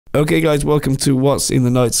Okay guys, welcome to What's in the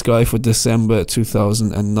Night Sky for December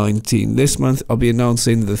 2019. This month I'll be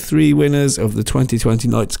announcing the 3 winners of the 2020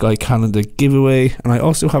 Night Sky calendar giveaway, and I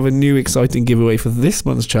also have a new exciting giveaway for this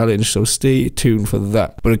month's challenge, so stay tuned for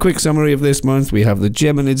that. But a quick summary of this month: we have the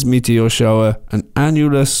Geminids meteor shower, an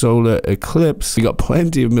annular solar eclipse, we got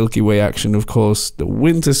plenty of Milky Way action of course, the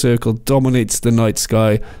winter circle dominates the night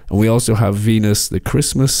sky, and we also have Venus, the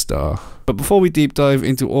Christmas star. But before we deep dive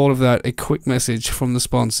into all of that, a quick message from the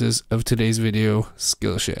sponsors of today's video,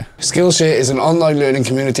 Skillshare. Skillshare is an online learning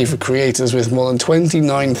community for creators with more than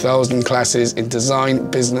 29,000 classes in design,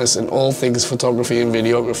 business, and all things photography and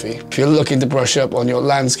videography. If you're looking to brush up on your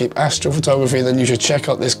landscape astrophotography, then you should check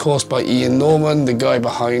out this course by Ian Norman, the guy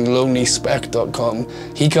behind lonelyspec.com.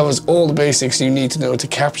 He covers all the basics you need to know to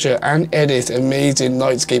capture and edit amazing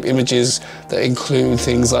nightscape images that include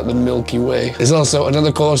things like the Milky Way. There's also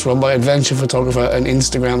another course run by adventure photographer and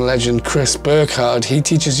Instagram legend Chris Burkhardt. He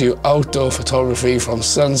teaches you outdoor photography from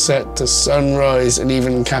sunset to sunrise, and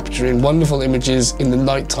even capturing wonderful images in the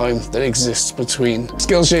nighttime that exists between.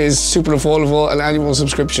 Skillshare is super affordable. An annual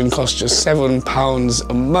subscription costs just £7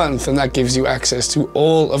 a month, and that gives you access to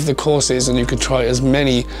all of the courses, and you can try as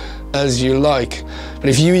many as you like. But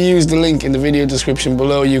if you use the link in the video description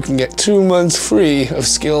below, you can get 2 months free of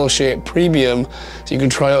Skillshare Premium, so you can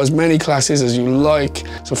try out as many classes as you like.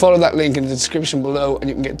 So follow that link in the description below and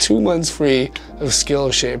you can get 2 months free of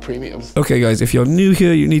Skillshare Premium. Okay guys, if you're new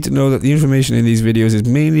here, you need to know that the information in these videos is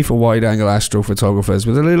mainly for wide-angle astrophotographers,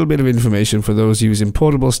 with a little bit of information for those using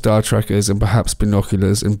portable star trackers and perhaps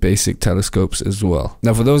binoculars and basic telescopes as well.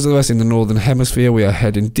 Now for those of us in the northern hemisphere, we are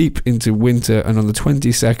heading deep into winter, and on the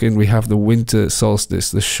 22nd we have the winter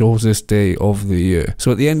solstice, the shortest day of the year.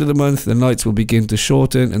 So at the end of the month, the nights will begin to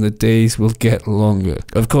shorten and the days will get longer.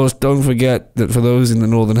 Of course, don't forget that for those in the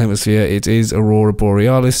northern hemisphere, it is Aurora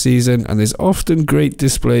Borealis season, and there's often great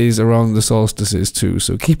displays around the solstices too,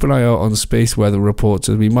 so keep an eye out on space weather reports,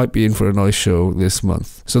 as we might be in for a nice show this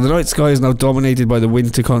month. So the night sky is now dominated by the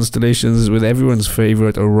winter constellations, with everyone's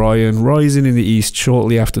favourite Orion rising in the east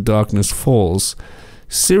shortly after darkness falls.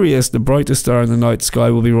 Sirius, the brightest star in the night sky,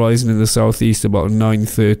 will be rising in the southeast about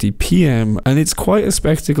 9:30 p.m, and it's quite a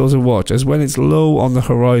spectacle to watch, as when it's low on the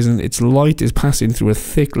horizon, its light is passing through a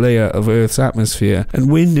thick layer of Earth's atmosphere,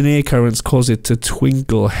 and wind and air currents cause it to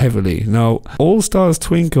twinkle heavily. Now, all stars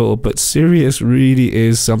twinkle, but Sirius really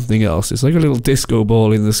is something else. It's like a little disco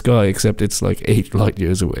ball in the sky, except it's like 8 light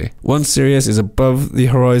years away. Once Sirius is above the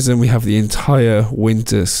horizon, we have the entire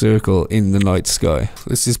winter circle in the night sky.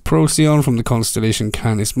 This is Procyon from the constellation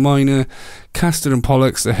Canis Minor, Castor and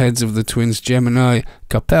Pollux, the heads of the twins Gemini,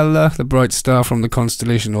 Capella, the bright star from the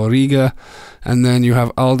constellation Auriga, and then you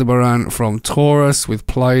have Aldebaran from Taurus with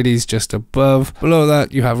Pleiades just above. Below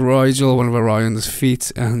that you have Rigel, one of Orion's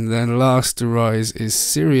feet, and then last to rise is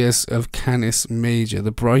Sirius of Canis Major,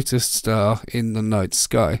 the brightest star in the night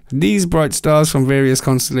sky. These bright stars from various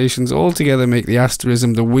constellations all together make the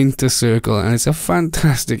asterism the winter circle, and it's a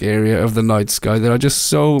fantastic area of the night sky. There are just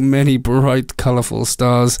so many bright, colourful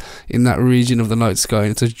stars in that region of the night sky,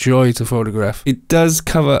 and it's a joy to photograph. It does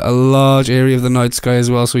cover a large area of the night sky as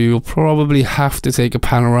well, so you'll probably have to take a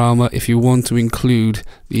panorama if you want to include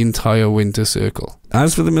the entire winter circle.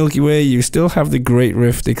 As for the Milky Way, you still have the Great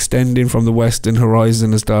Rift extending from the western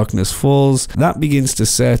horizon as darkness falls. That begins to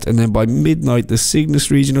set, and then by midnight the Cygnus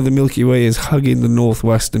region of the Milky Way is hugging the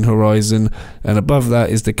northwestern horizon, and above that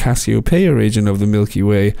is the Cassiopeia region of the Milky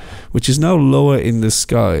Way, which is now lower in the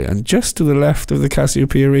sky, and just to the left of the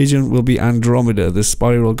Cassiopeia region will be Andromeda, the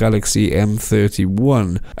spiral galaxy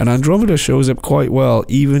M31, and Andromeda shows up quite well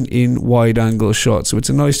even in wide-angle shots, so it's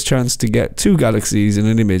a nice chance to get 2 galaxies in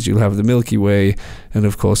an image. You'll have the Milky Way and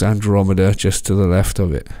of course Andromeda just to the left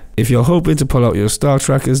of it. If you're hoping to pull out your star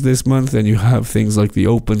trackers this month, then you have things like the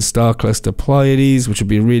open star cluster Pleiades, which would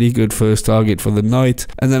be a really good first target for the night.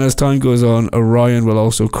 And then as time goes on, Orion will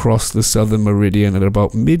also cross the southern meridian at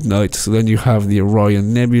about midnight, so then you have the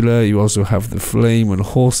Orion Nebula, you also have the Flame and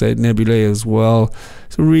Horsehead Nebulae as well.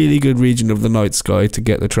 It's a really good region of the night sky to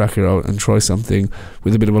get the tracker out and try something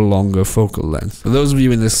with a bit of a longer focal length. For those of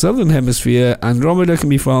you in the southern hemisphere, Andromeda can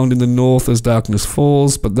be found in the north as darkness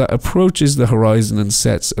falls, but that approaches the horizon and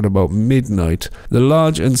sets at about midnight. The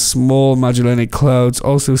large and small Magellanic Clouds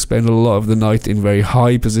also spend a lot of the night in very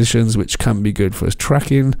high positions, which can be good for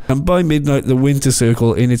tracking, and by midnight the winter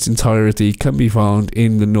circle in its entirety can be found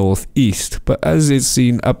in the northeast, but as it's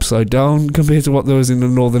seen upside down compared to what those in the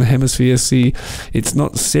northern hemisphere see, it's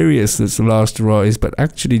not Sirius that's the last to rise, but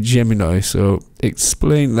actually Gemini, so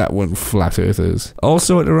explain that one, flat earthers.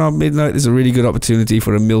 Also at around midnight there's a really good opportunity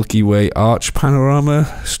for a Milky Way arch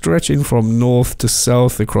panorama stretching from north to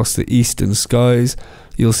south across the eastern skies.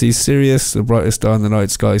 you'll see Sirius, the brightest star in the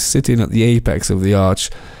night sky, sitting at the apex of the arch.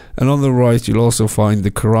 And on the right, you'll also find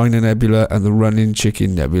the Carina Nebula and the Running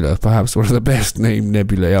Chicken Nebula, perhaps one of the best named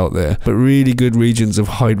nebulae out there, but really good regions of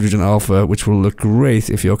hydrogen alpha, which will look great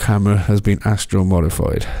if your camera has been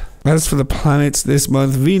astro-modified. As for the planets this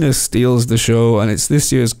month, Venus steals the show, and it's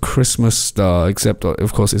this year's Christmas star, except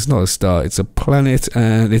of course it's not a star, it's a planet,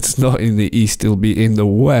 and it's not in the east, it'll be in the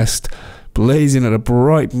west, blazing at a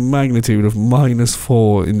bright magnitude of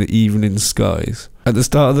 -4 in the evening skies. At the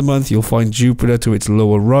start of the month, you'll find Jupiter to its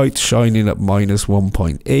lower right, shining at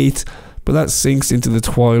 -1.8, but that sinks into the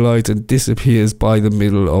twilight and disappears by the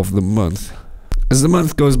middle of the month. As the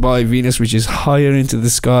month goes by, Venus reaches higher into the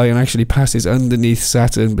sky and actually passes underneath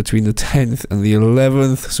Saturn between the 10th and the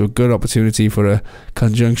 11th, so a good opportunity for a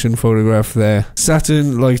conjunction photograph there.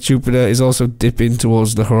 Saturn, like Jupiter, is also dipping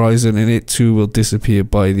towards the horizon, and it too will disappear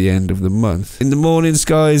by the end of the month. In the morning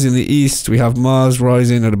skies in the east, we have Mars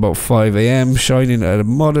rising at about 5 AM, shining at a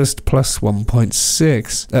modest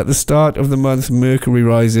 +1.6. At the start of the month, Mercury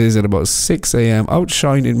rises at about 6 AM,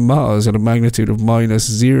 outshining Mars at a magnitude of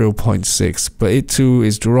 -0.6, but it too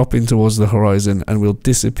is dropping towards the horizon and will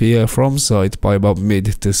disappear from sight by about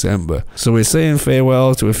mid-December. So we're saying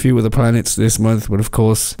farewell to a few of the planets this month, but of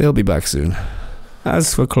course they'll be back soon.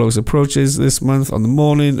 As for close approaches this month, on the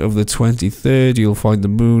morning of the 23rd, you'll find the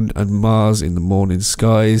Moon and Mars in the morning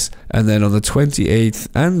skies, and then on the 28th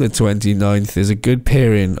and the 29th there's a good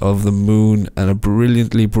pairing of the Moon and a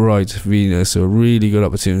brilliantly bright Venus, so a really good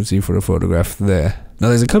opportunity for a photograph there. Now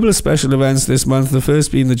there's a couple of special events this month, the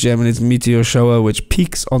first being the Geminids meteor shower, which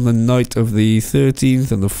peaks on the night of the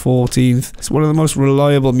 13th and the 14th. It's one of the most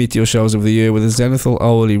reliable meteor showers of the year, with a zenithal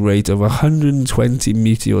hourly rate of 120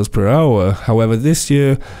 meteors per hour. However, this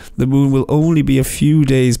year the moon will only be a few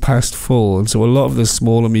days past full, and so a lot of the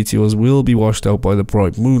smaller meteors will be washed out by the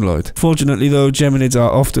bright moonlight. Fortunately though, Geminids are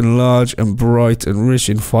often large and bright and rich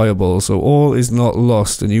in fireballs, so all is not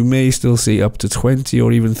lost, and you may still see up to 20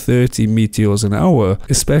 or even 30 meteors an hour,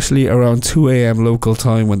 especially around 2 AM local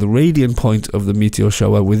time, when the radiant point of the meteor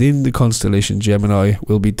shower within the constellation Gemini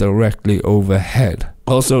will be directly overhead.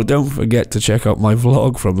 Also, don't forget to check out my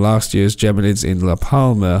vlog from last year's Geminids in La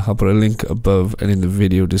Palma. I'll put a link above and in the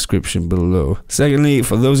video description below. Secondly,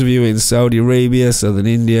 for those of you in Saudi Arabia, southern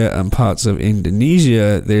India and parts of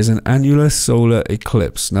Indonesia, there's an annular solar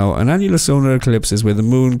eclipse. Now, an annular solar eclipse is where the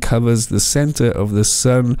moon covers the center of the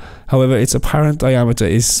sun. However, its apparent diameter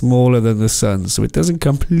is smaller than the sun, so it doesn't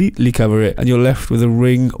completely cover it, and you're left with a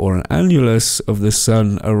ring or an annulus of the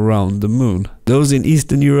sun around the moon. Those in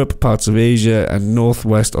Eastern Europe, parts of Asia and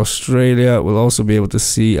Northwest Australia will also be able to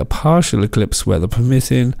see a partial eclipse weather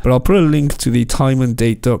permitting, but I'll put a link to the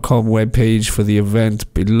timeanddate.com webpage for the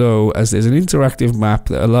event below, as there's an interactive map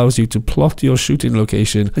that allows you to plot your shooting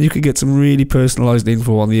location, and you can get some really personalized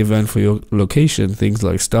info on the event for your location, things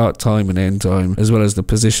like start time and end time, as well as the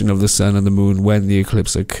position of the sun and the moon when the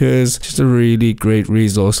eclipse occurs. Just a really great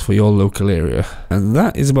resource for your local area. And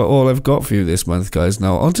that is about all I've got for you this month, guys.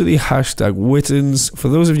 Now onto the hashtag Wittens. For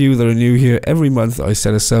those of you that are new here, every month I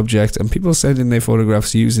set a subject and people send in their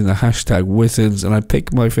photographs using the hashtag Wittens, and I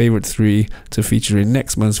pick my favorite 3 to feature in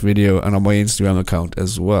next month's video and on my Instagram account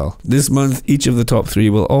as well. This month, each of the top 3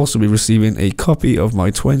 will also be receiving a copy of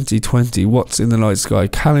my 2020 What's in the Night Sky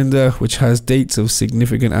calendar, which has dates of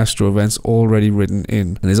significant astro events already written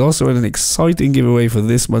in. And there's also an exciting giveaway for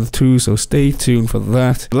this month too, so stay tuned for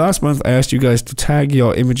that. Last month I asked you guys to tag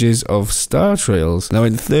your images of star trails. Now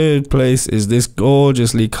in third place is this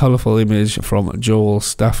gorgeously colourful image from Joel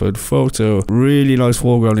Stafford Photo. Really nice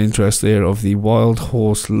foreground interest there of the Wild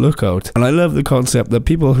Horse Lookout. And I love the concept that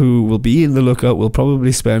people who will be in the lookout will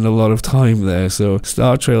probably spend a lot of time there. So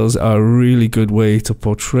star trails are a really good way to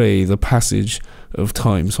portray the passage of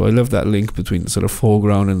time. So I love that link between the sort of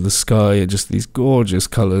foreground and the sky and just these gorgeous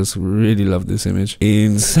colours. Really love this image.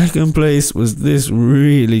 In second place was this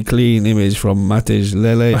really clean image from Matej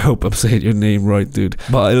Lele. I hope I'm saying your name right, dude.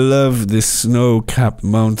 But I love this snow-capped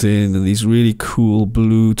mountain and these really cool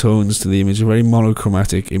blue tones to the image. A very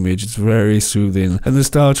monochromatic image. It's very soothing. And the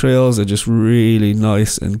star trails are just really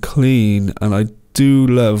nice and clean, and I do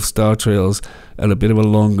love star trails at a bit of a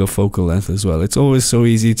longer focal length as well. It's always so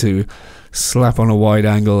easy to slap on a wide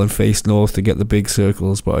angle and face north to get the big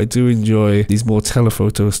circles, but I do enjoy these more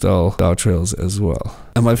telephoto style star trails as well.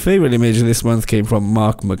 And my favourite image this month came from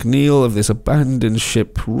Mark McNeil of this abandoned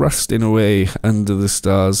ship rusting away under the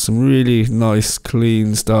stars. Some really nice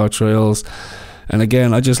clean star trails. And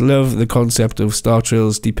again, I just love the concept of star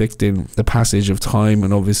trails depicting the passage of time,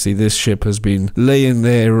 and obviously this ship has been laying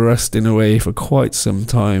there rusting away for quite some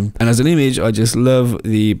time. And as an image, I just love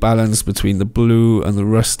the balance between the blue and the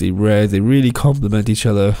rusty red. They really complement each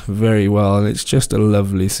other very well, and it's just a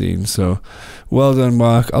lovely scene. So well done,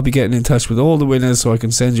 Mark. I'll be getting in touch with all the winners so I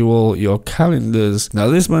can send you all your calendars. Now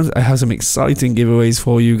this month I have some exciting giveaways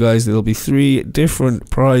for you guys. There'll be 3 different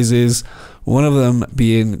prizes. One of them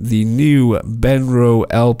being the new Benro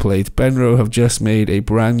L plate. Benro have just made a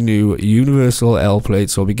brand new universal L plate,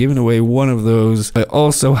 so I'll be giving away one of those. I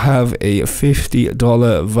also have a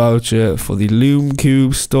 $50 voucher for the Loom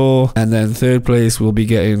Cube store, and then third place will be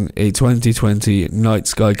getting a 2020 night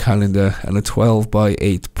sky calendar and a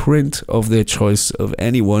 12x8 print of their choice of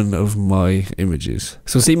any one of my images.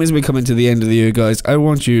 So seeing as we're coming to the end of the year, guys, I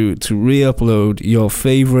want you to re-upload your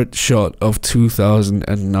favorite shot of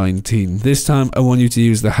 2019. This time I want you to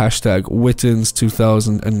use the hashtag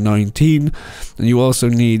Wittens2019, and you also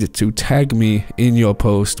need to tag me in your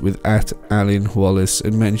post with @AlanWallace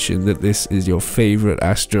and mention that this is your favorite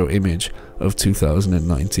astro image of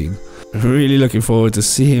 2019. I'm really looking forward to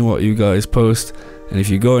seeing what you guys post, and if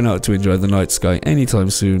you're going out to enjoy the night sky anytime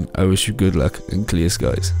soon, I wish you good luck and clear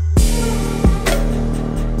skies.